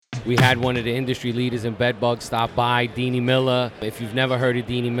We had one of the industry leaders in bed bugs stop by, Deanie Miller. If you've never heard of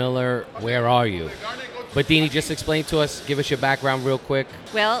Deanie Miller, where are you? But Deanie, just explain to us, give us your background real quick.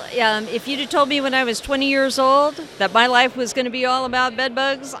 Well, if you'd have told me when I was 20 years old that my life was going to be all about bed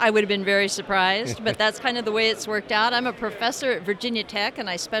bugs, I would have been very surprised. But that's kind of the way it's worked out. I'm a professor at Virginia Tech, and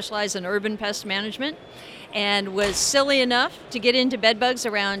I specialize in urban pest management, and was silly enough to get into bed bugs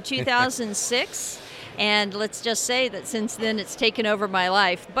around 2006. And let's just say that since then it's taken over my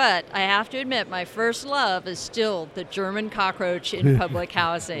life. But I have to admit, my first love is still the German cockroach in public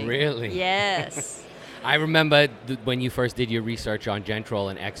housing. Really? Yes. I remember when you first did your research on Gentrol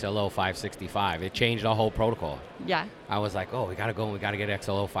and XLO 565. It changed the whole protocol. Yeah. I was like, oh, we got to go and we got to get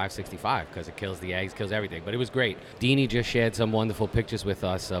XLO 565 because it kills the eggs, kills everything. But it was great. Deanie just shared some wonderful pictures with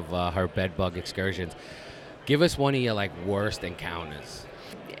us of her bed bug excursions. Give us one of your worst encounters.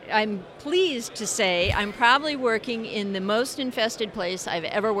 I'm pleased to say I'm probably working in the most infested place I've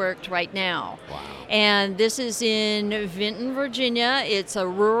ever worked right now. Wow. And this is in Vinton, Virginia. It's a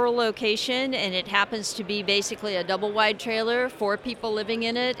rural location, and it happens to be basically a double-wide trailer, 4 people living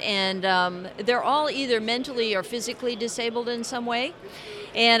in it, and they're all either mentally or physically disabled in some way.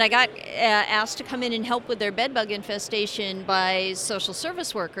 And I got asked to come in and help with their bedbug infestation by social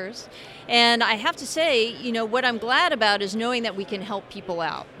service workers. And I have to say, what I'm glad about is knowing that we can help people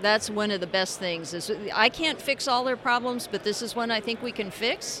out. That's one of the best things. Is I can't fix all their problems, but this is one I think we can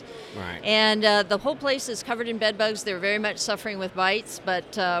fix. Right. And the whole place is covered in bedbugs. They're very much suffering with bites,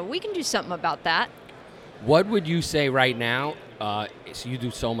 but we can do something about that. What would you say right now? So you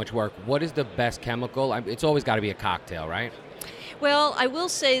do so much work. What is the best chemical? It's always got to be a cocktail, right? Well, I will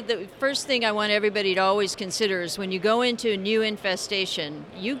say the first thing I want everybody to always consider is when you go into a new infestation,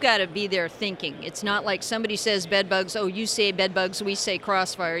 you've got to be there thinking. It's not like somebody says bed bugs, oh, you say bed bugs, we say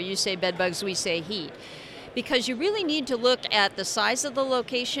crossfire, you say bed bugs, we say heat. Because you really need to look at the size of the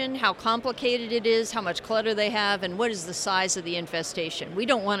location, how complicated it is, how much clutter they have, and what is the size of the infestation. We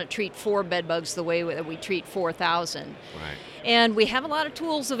don't want to treat 4 bed bugs the way that we treat 4,000. Right. And we have a lot of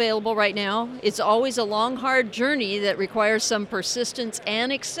tools available right now. It's always a long, hard journey that requires some persistence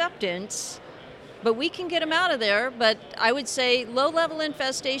and acceptance, but we can get them out of there. But I would say low-level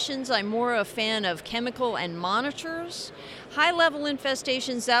infestations, I'm more a fan of chemical and monitors. High-level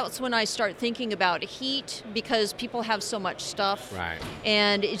infestations, that's when I start thinking about heat because people have so much stuff. Right.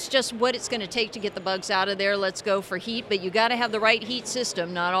 And it's just what it's going to take to get the bugs out of there. Let's go for heat, but you got to have the right heat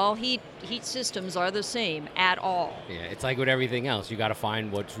system. Not all heat systems are the same at all. Yeah, it's like with everything else. You got to find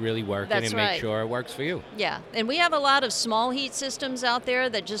what's really working That's and right. make sure it works for you. Yeah, and we have a lot of small heat systems out there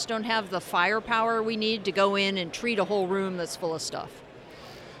that just don't have the firepower we need to go in and treat a whole room that's full of stuff.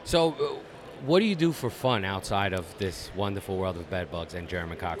 So what do you do for fun outside of this wonderful world of bed bugs and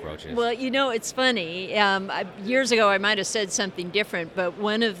German cockroaches? Well, it's funny. Years ago, I might have said something different, but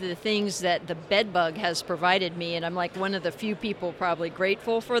one of the things that the bed bug has provided me, and I'm like one of the few people probably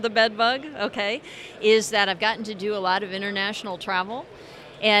grateful for the bed bug, okay, is that I've gotten to do a lot of international travel.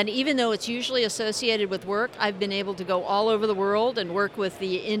 And even though it's usually associated with work, I've been able to go all over the world and work with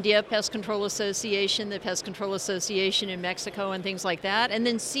the India Pest Control Association, the Pest Control Association in Mexico and things like that, and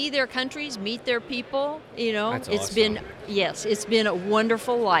then see their countries, meet their people. That's It's awesome. it's been a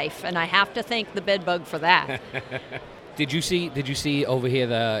wonderful life, and I have to thank the bed bug for that. Did you see over here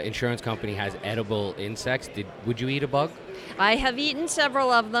the insurance company has edible insects? Would you eat a bug? I have eaten several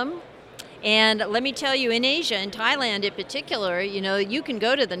of them. And let me tell you, in Asia, in Thailand in particular, you can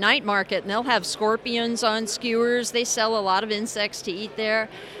go to the night market and they'll have scorpions on skewers. They sell a lot of insects to eat there.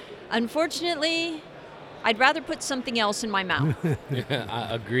 Unfortunately, I'd rather put something else in my mouth.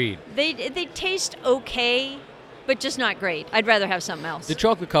 Agreed. They taste okay, but just not great. I'd rather have something else. The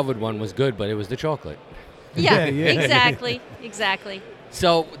chocolate covered one was good, but it was the chocolate. Yeah, Yeah. exactly.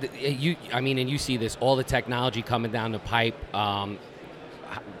 So you see this, all the technology coming down the pipe.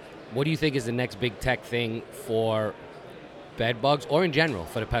 What do you think is the next big tech thing for bed bugs or in general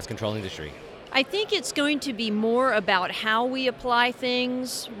for the pest control industry? I think it's going to be more about how we apply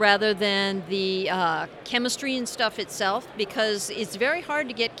things rather than the chemistry and stuff itself, because it's very hard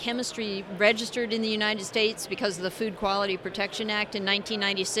to get chemistry registered in the United States because of the Food Quality Protection Act in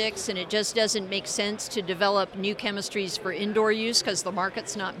 1996, and it just doesn't make sense to develop new chemistries for indoor use because the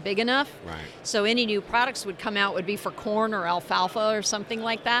market's not big enough. Right. So any new products would come out would be for corn or alfalfa or something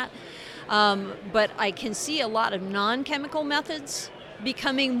like that. But I can see a lot of non-chemical methods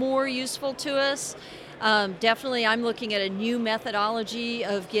becoming more useful to us. Definitely, I'm looking at a new methodology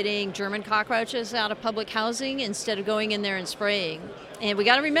of getting German cockroaches out of public housing instead of going in there and spraying. And we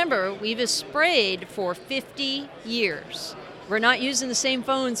got to remember, we've sprayed for 50 years. We're not using the same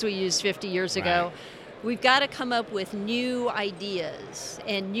phones we used 50 years ago. Right. we've got to come up with new ideas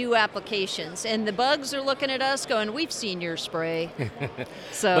and new applications. And the bugs are looking at us going, we've seen your spray.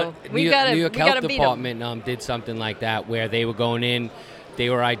 So New York we Health got to beat 'em. Department did something like that where they were going in, they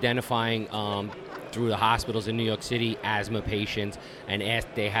were identifying through the hospitals in New York City asthma patients, and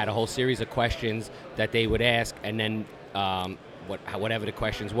they had a whole series of questions that they would ask, and then whatever the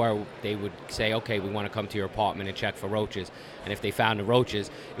questions were, they would say, okay, we want to come to your apartment and check for roaches. And if they found the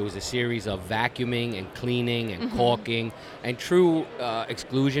roaches, it was a series of vacuuming and cleaning and caulking and true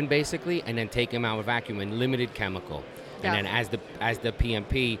exclusion, basically, and then take them out with vacuum and limited chemical. Yeah. And then as the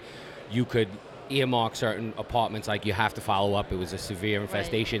PMP, you could earmark certain apartments, like you have to follow up. It was a severe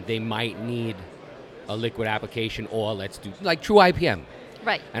infestation. Right. They might need a liquid application, or let's do like true IPM.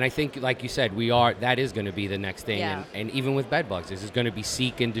 Right. And I think, like you said, that is going to be the next thing. Yeah. And even with bed bugs, this is going to be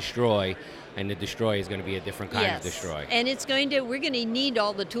seek and destroy, and the destroy is going to be a different kind of destroy. And we're going to need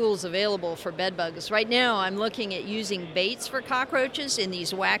all the tools available for bed bugs. Right now, I'm looking at using baits for cockroaches in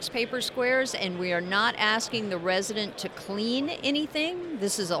these wax paper squares, and we are not asking the resident to clean anything.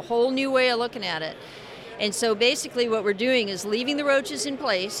 This is a whole new way of looking at it. And so basically what we're doing is leaving the roaches in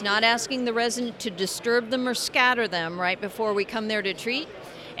place, not asking the resident to disturb them or scatter them right before we come there to treat.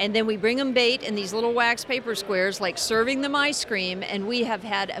 And then we bring them bait in these little wax paper squares, like serving them ice cream, and we have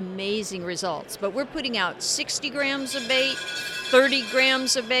had amazing results. But we're putting out 60 grams of bait, 30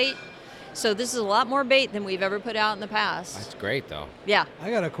 grams of bait. So this is a lot more bait than we've ever put out in the past. That's great, though. Yeah.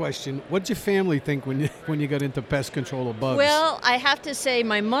 I got a question. What'd your family think when you got into pest control of bugs? Well, I have to say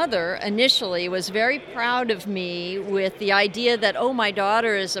my mother initially was very proud of me with the idea that, oh, my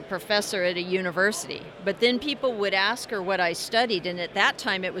daughter is a professor at a university. But then people would ask her what I studied, and at that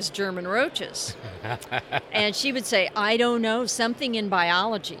time it was German roaches. And she would say, I don't know, something in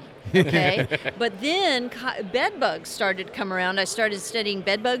biology. Okay, but then bed bugs started to come around. I started studying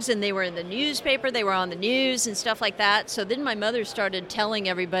bed bugs, and they were in the newspaper, they were on the news and stuff like that. So then my mother started telling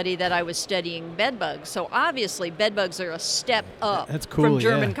everybody that I was studying bed bugs. So obviously bed bugs are a step up from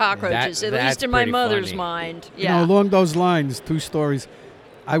German cockroaches, at least in my mother's mind. Yeah. You know, along those lines, 2 stories.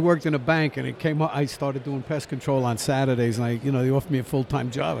 I worked in a bank, and it came up. I started doing pest control on Saturdays, and they offered me a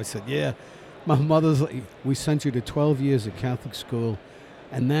full-time job. I said, yeah. My mother's like, we sent you to 12 years of Catholic school,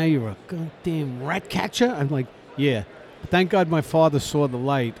 and now you're a goddamn rat catcher? I'm like, yeah. Thank God my father saw the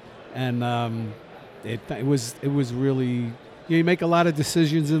light, and it was really, you make a lot of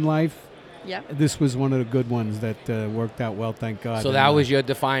decisions in life. Yeah. This was one of the good ones that worked out well, thank God. So that was your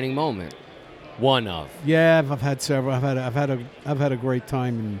defining moment? One of? Yeah, I've had several. I've had a great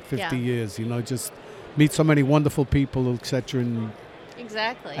time in 50 years, just meet so many wonderful people, etc.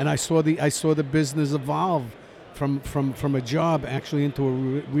 Exactly. And I saw the business evolve from a job actually into a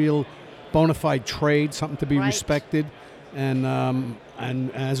real bona fide trade, something to be respected, and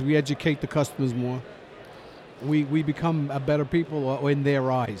as we educate the customers more, we become a better people in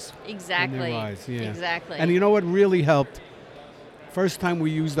their eyes. Exactly. In their eyes, yeah. Exactly. And you know what really helped? First time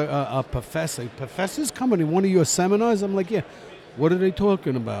we used a professor. Professors coming in one of your seminars. I'm like, yeah. What are they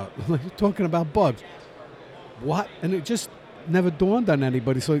talking about? Like, talking about bugs. What? And it just never dawned on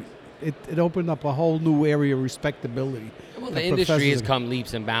anybody. So it opened up a whole new area of respectability. Well, the industry has come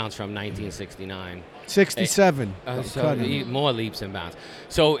leaps and bounds from 1969. 67. More leaps and bounds.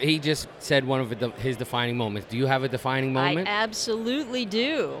 So he just said one of his defining moments. Do you have a defining moment? I absolutely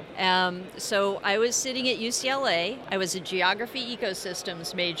do. So I was sitting at UCLA. I was a geography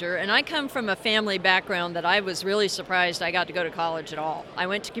ecosystems major, and I come from a family background that I was really surprised I got to go to college at all. I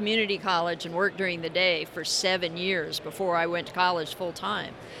went to community college and worked during the day for 7 years before I went to college full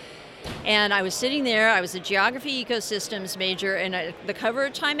time. And I was sitting there, I was a geography ecosystems major, and the cover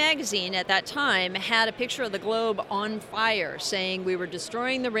of Time magazine at that time had a picture of the globe on fire, saying we were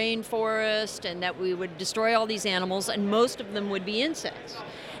destroying the rainforest and that we would destroy all these animals, and most of them would be insects.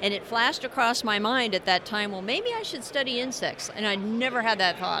 And it flashed across my mind at that time, well, maybe I should study insects, and I'd never had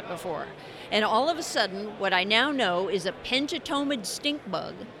that thought before. And all of a sudden, what I now know is a penchatomid stink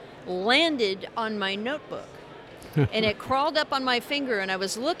bug landed on my notebook. And it crawled up on my finger, and I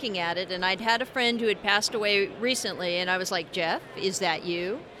was looking at it, and I'd had a friend who had passed away recently, and I was like, Jeff, is that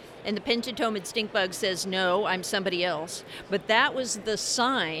you? And the penchatomid stink bug says, no, I'm somebody else. But that was the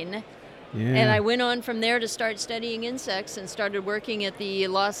sign. Yeah. And I went on from there to start studying insects and started working at the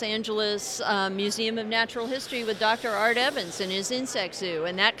Los Angeles Museum of Natural History with Dr. Art Evans and his insect zoo.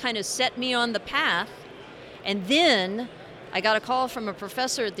 And that kind of set me on the path. And then I got a call from a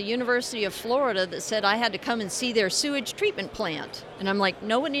professor at the University of Florida that said I had to come and see their sewage treatment plant. And I'm like,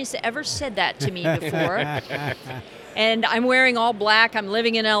 no one has ever said that to me before. And I'm wearing all black. I'm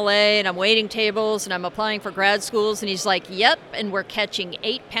living in LA and I'm waiting tables and I'm applying for grad schools. And he's like, yep, and we're catching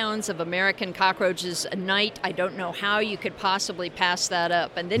 8 pounds of American cockroaches a night. I don't know how you could possibly pass that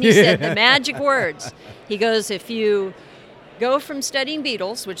up. And then he said the magic words. He goes, if you go from studying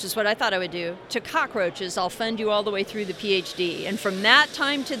beetles, which is what I thought I would do, to cockroaches, I'll fund you all the way through the PhD. And from that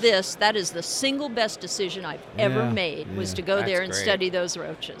time to this, that is the single best decision I've ever made, was to go That's there and great. study those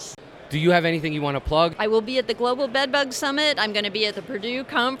roaches. Do you have anything you want to plug? I will be at the Global Bedbug Summit. I'm going to be at the Purdue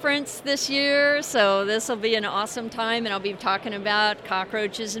Conference this year, so this will be an awesome time, and I'll be talking about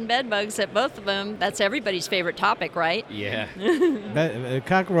cockroaches and bedbugs at both of them. That's everybody's favorite topic, right? Yeah.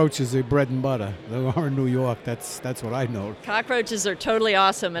 Cockroaches are bread and butter. They are in New York. That's what I know. Cockroaches are totally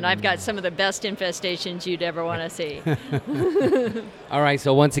awesome, and I've got some of the best infestations you'd ever want to see. All right,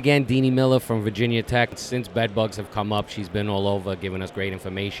 so once again, Deanie Miller from Virginia Tech. Since bedbugs have come up, she's been all over giving us great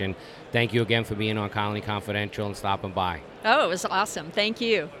information. Thank you again for being on Colony Confidential and stopping by. Oh, it was awesome. Thank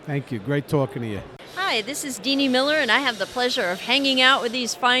you. Thank you. Great talking to you. Hi, this is Deanie Miller, and I have the pleasure of hanging out with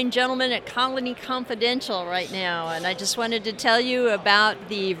these fine gentlemen at Colony Confidential right now. And I just wanted to tell you about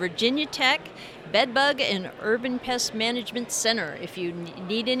the Virginia Tech Bedbug and Urban Pest Management Center. If you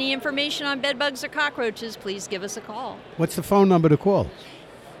need any information on bedbugs or cockroaches, please give us a call. What's the phone number to call?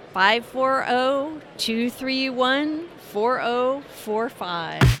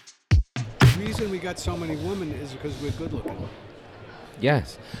 540-231-4045. The reason we got so many women is because we're good looking.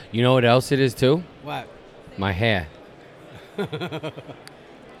 Yes. You know what else it is, too? What? My hair. Well,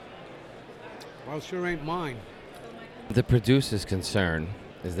 sure ain't mine. The producer's concern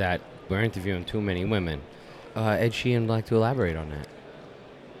is that we're interviewing too many women. Ed Sheehan would like to elaborate on that.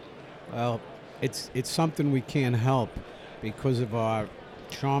 Well, it's something we can't help because of our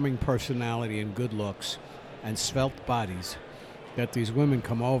charming personality and good looks and svelte bodies, that these women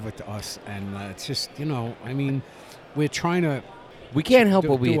come over to us, and it's just, I mean, we're trying to... We can't help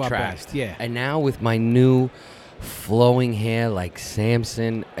what we do our attract. best, yeah. And now with my new flowing hair like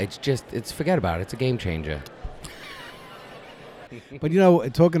Samson, it's forget about it. It's a game changer. But,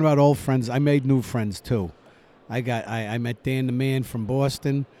 talking about old friends, I made new friends, too. I met Dan the Man from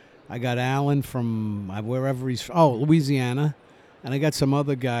Boston. I got Alan from wherever he's... Louisiana. And I got some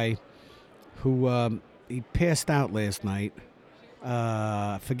other guy who... he passed out last night.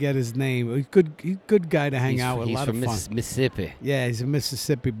 Forget his name. He's good guy to hang out with. A lot of fun. He's from Mississippi. Yeah, he's a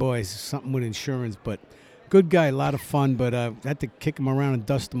Mississippi boy. He's something with insurance, but good guy, a lot of fun. But I had to kick him around and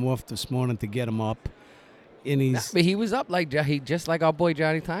dust him off this morning to get him up. And But he was up just like our boy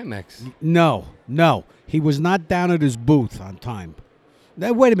Johnny Timex. No, he was not down at his booth on time.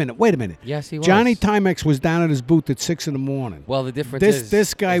 Now, wait a minute. Yes, he was. Johnny Timex was down at his booth at 6 a.m. Well, the difference is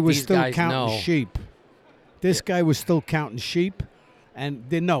this guy was these still guys counting know. sheep. This guy was still counting sheep. And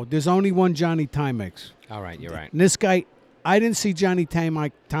there's only one Johnny Timex. All right, you're right. And this guy, I didn't see Johnny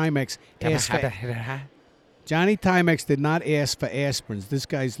Timex ask for... Johnny Timex did not ask for aspirins. This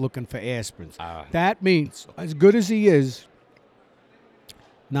guy's looking for aspirins. That means, as good as he is,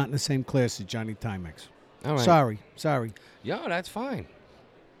 not in the same class as Johnny Timex. All right. Sorry. Yo, that's fine.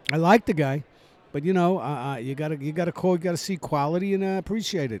 I like the guy, but you gotta call, you gotta see quality and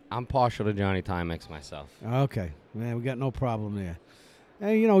appreciate it. I'm partial to Johnny Timex myself. Okay, man, we got no problem there.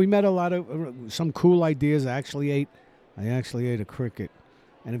 And we met a lot of some cool ideas. I actually ate a cricket,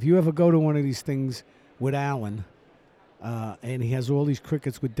 and if you ever go to one of these things with Alan, and he has all these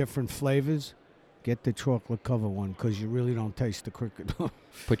crickets with different flavors, get the chocolate cover one because you really don't taste the cricket.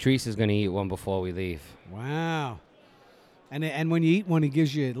 Patrice is going to eat one before we leave. Wow. And when you eat one, he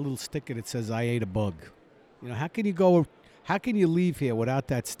gives you a little sticker that says, I ate a bug. How can you leave here without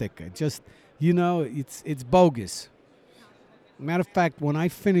that sticker? Just, it's bogus. Matter of fact, when I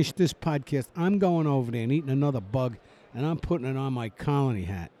finish this podcast, I'm going over there and eating another bug, and I'm putting it on my colony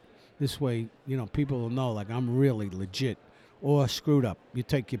hat. This way, people will know, like, I'm really legit. Or screwed up. You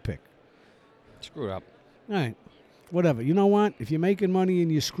take your pick. Screwed up. All right. Whatever. You know what? If you're making money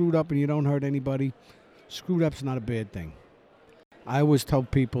and you're screwed up and you don't hurt anybody, screwed up's not a bad thing. I always tell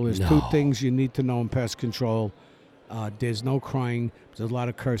people there's two things you need to know in pest control. There's no crying. There's a lot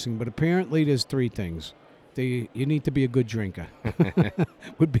of cursing. But apparently there's three things. You need to be a good drinker.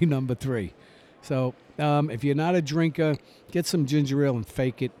 Would be number 3. So if you're not a drinker, get some ginger ale and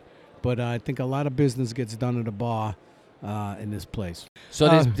fake it. But I think a lot of business gets done at a bar in this place. So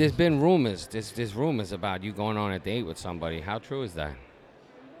there's been rumors. There's rumors about you going on a date with somebody. How true is that?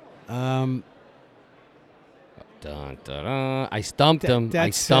 Dun, dun, dun. I stumped him.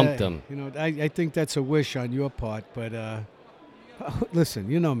 I stumped him. I think that's a wish on your part. But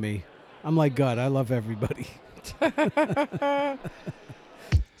listen, you know me. I'm like God. I love everybody.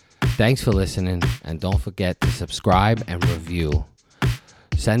 Thanks for listening, and don't forget to subscribe and review.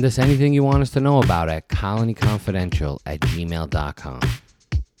 Send us anything you want us to know about at colonyconfidential@gmail.com.